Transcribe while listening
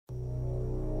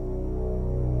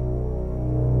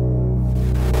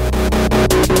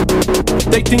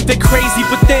They think they're crazy,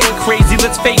 but they ain't crazy,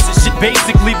 let's face it. Shit,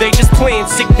 basically, they just playing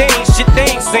sick. They ain't shit, they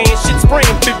ain't saying shit.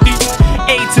 Spraying 50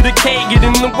 A to the K, get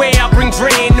in the way. I bring Dre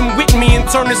and them with me and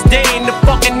turn this day into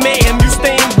fucking mayhem. You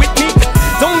staying with me?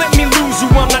 Don't let me lose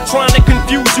you, I'm not trying to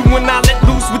confuse you. When I let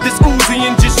loose with this Uzi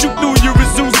and just shoot through your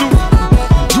Isuzu.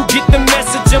 You get the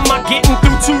message, am I getting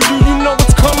through to you? You know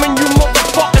what's coming, you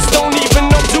motherfuckers don't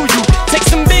even know, do you? Take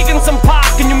some big and some pop,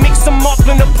 and you mix them up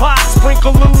in a pot.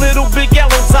 Sprinkle a little Big L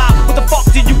on top. What the fuck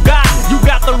do you got? You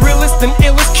got the realest and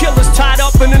illest killers tied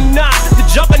up in a knot. The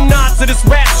Juggernauts of this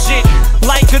rap shit,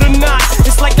 like it or not.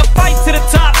 It's like a fight to the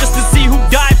top just to see who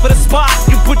died for the spot.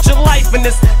 You put your life in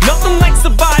this, nothing like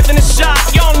surviving a shot.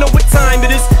 Y'all know what time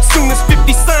it is, soon as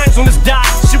 50 signs on this dot.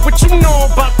 Shit, what you know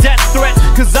about death threats,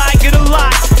 cause I get a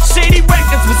lot. Shady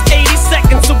Records was 80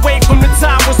 seconds away from the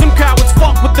towers. Them cowards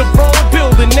fuck with the wrong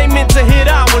building, they meant to hit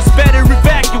ours. Better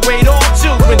evacuate all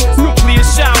children, nuclear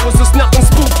showers, there's nothing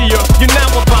spookier. You're now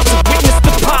about to witness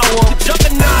the power. The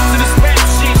Juggernauts of this rap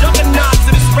shit, Juggernauts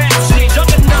of this rap shit,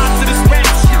 Juggernauts of this rap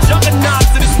shit,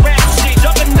 Juggernauts of this rap shit,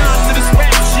 Juggernauts of this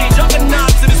rap shit,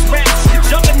 Juggernauts of this rap shit,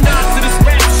 Juggernauts of this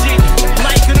rap shit,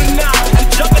 like it or not. The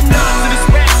Juggernauts of this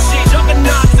rap shit,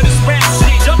 Juggernauts of this rap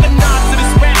shit, Juggernauts of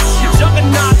this rap shit,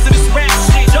 Juggernauts of this rap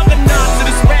shit, Juggernauts of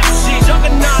this rap shit,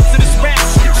 Juggernauts of this rap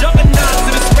shit, Juggernauts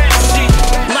of this rap shit,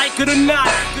 like it or not.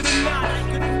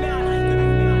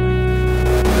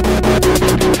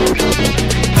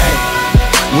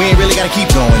 We ain't really gotta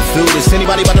keep going through this.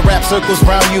 Anybody about to rap circles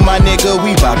round you, my nigga,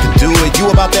 we about to do it.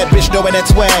 You about that bitch dough and that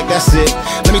swag, that's it.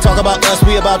 Let me talk about us,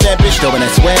 we about that bitch dough and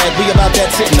that swag. We about that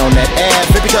sitting on that ab.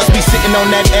 Because we sitting on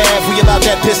that ab. We about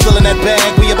that pistol in that bag.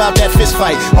 We about that fist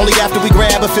fight. Only after we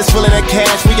grab a fistful of that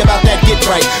cash. We about that get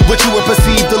right. What you would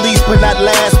perceive the least but not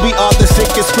last. We are the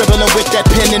sickest, scribbling with that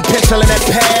pen and pencil and that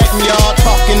pad. And y'all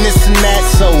talking this and that,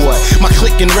 so what? My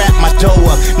click and rap my dough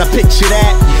up. Now picture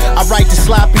that. I write the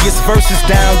sloppiest verses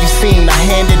down you seen. I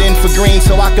hand it in for green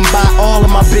so I can buy all of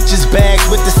my bitches bags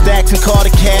with the stacks and call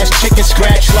the cash. Chicken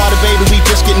scratch, slaughter baby, we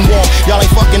just getting warm. Y'all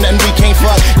ain't fucking nothing, we can't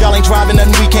fuck. Y'all ain't driving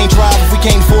nothing, we can't drive. If we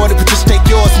can't afford it, we just take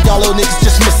yours. And y'all little niggas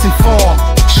just misinformed.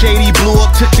 Shady blew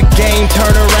up, took the game,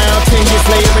 turn around. 10 years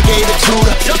later, I gave it to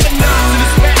the Juggernauts of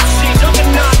this rap shit,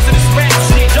 Juggernauts of this rap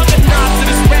shit, Juggernauts of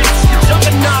this rap shit,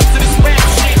 Juggernauts of this rap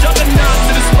shit, Juggernauts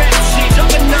of this rap shit,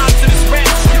 Juggernauts of this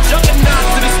rap shit,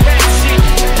 Juggernauts of this rap shit,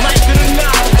 like it or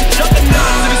not.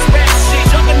 Juggernauts of this rap shit,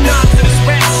 Juggernauts of this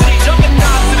rap shit,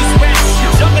 Juggernauts of this rap shit,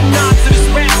 Juggernauts of this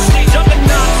rap shit,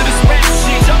 Juggernauts of this rap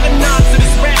shit, Juggernauts of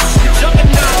this rap shit,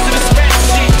 Juggernauts of this rap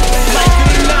shit, like it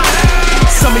or not.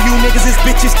 Some of you niggas is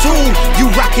bitches too. You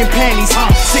rockin' panties, huh?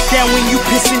 Sit down when you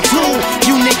pissin' too.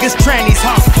 You niggas trannies,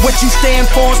 huh? What you stand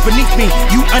for is beneath me.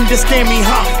 You understand me,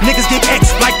 huh? Niggas get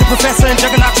X like the professor and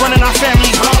Juggernauts running our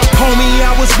family, huh? Homie,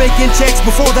 I was making checks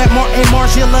before that Martin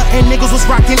Margiela and niggas was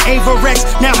rockin' Avarex.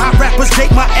 Now hot rappers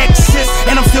date my exes,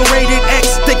 and I'm still rated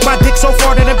X. Stick my dick so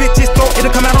far that a bitch's throat,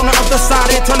 it'll come out on the other side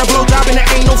and turn a blowjob and there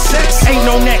ain't no sex. Ain't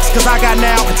no next, cause I got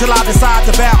now until I decide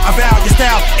to bow. I vow your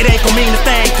style, it ain't gon' mean a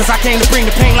thing, cause I came to bring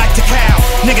the pain like the cow.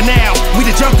 Nigga now, we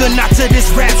the Juggernauts of this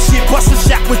rap shit. Bust a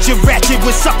shot with your ratchet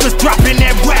when suckers dropping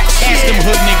that whack shit. Ask them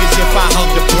hood niggas if I hung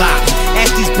the block.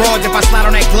 Ask these broads if I slide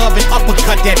on that glove and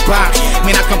uppercut that box.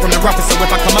 Man, I come from the roughest, so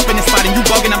if I come up in this spot and you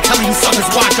bugging, I'm telling you suckers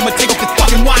watch. I'ma take off this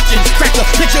fucking watch and crack a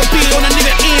picture beat on a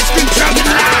nigga and scream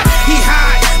Juggernaut. He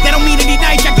high, that don't mean any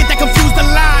night, I get that confused a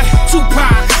lot.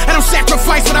 Tupac, I don't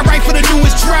sacrifice what I write for the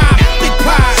newest drop. Big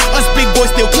pie, us big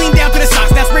boys still clean down to the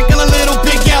socks. Now sprinkle a little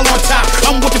Big L on top.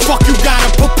 I'm what the fuck you gotta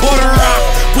put Porter rock.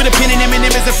 With a pen and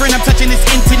Eminem as a friend, I'm touching this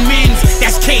instant men's.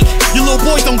 That's cake, you little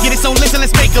boys don't get it, so listen,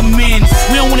 let's make amends.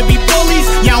 We don't wanna be bullies,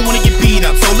 y'all don't wanna get beat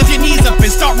up. So lift your knees up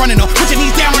and start running up. Put your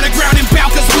knees down on the ground and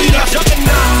bow, cause we the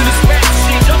Juggernauts of this rap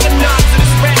shit, Juggernauts of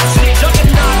this rap shit,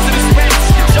 Juggernauts of this rap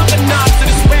shit, Juggernauts of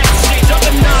this rap shit,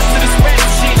 Juggernauts of this rap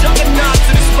shit, Juggernauts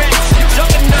of this rap shit,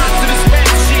 Juggernauts of this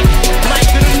rap shit,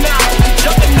 like it or not.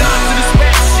 Juggernauts of this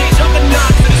rap shit,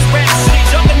 Juggernauts of this rap shit,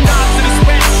 Juggernauts of this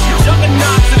rap shit,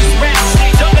 Juggernauts of this rap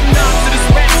shit, Juggernauts of this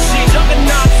rap shit,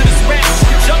 Juggernauts of this rap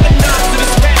shit, Juggernauts of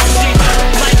this rap shit,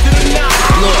 like it or not.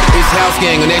 Look, it's House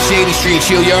Gang on that shady street,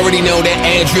 chill. You already know that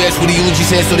address where the eulogy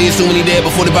said, so they assuming he dead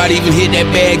before the body even hit that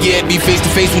bag yet. Be face to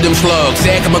face with them slugs.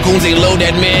 Zach and my goons ain't load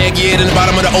that mag yet. In the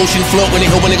bottom of the ocean float when they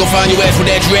hoping they gon' find you ass for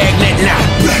that drag net. Nah.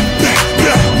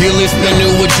 You're listening to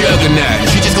a Juggernaut.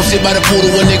 She just gon' sit by the pool to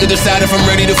one nigga decide if I'm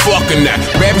ready to fuck or not.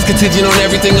 Rappers contingent on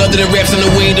everything other than raps, and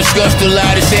the way discussed a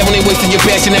lot. It's sad when they wasting your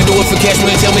passion. I do it for cash when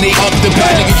they tell me they up the buy.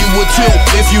 Nigga, you would too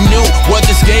if you knew what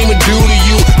this game would do to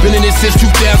you. Been in this since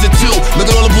 2002. Look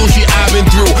at all the bullshit I've been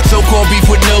through. So-called beef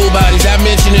with nobodies. I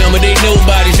mention them, but they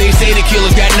nobodies. They say the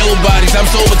killers got nobodies. I'm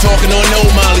sober talking on no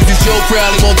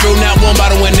probably won't throw not one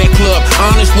bottle in that club.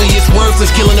 Honestly, it's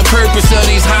worthless killing the purpose of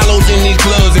these hollows in these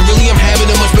clubs. And really, I'm having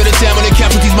a much better time on the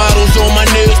couch with these models on my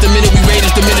nerves. The minute we raid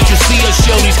is the minute you see us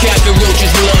show these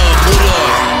cockroaches love. What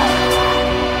up?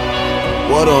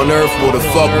 What on earth will the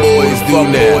fuck boys do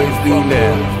now?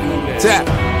 Tap,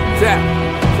 tap,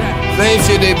 tap. Same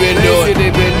shit they been doing.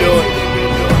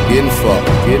 Getting fucked,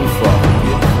 getting fucked.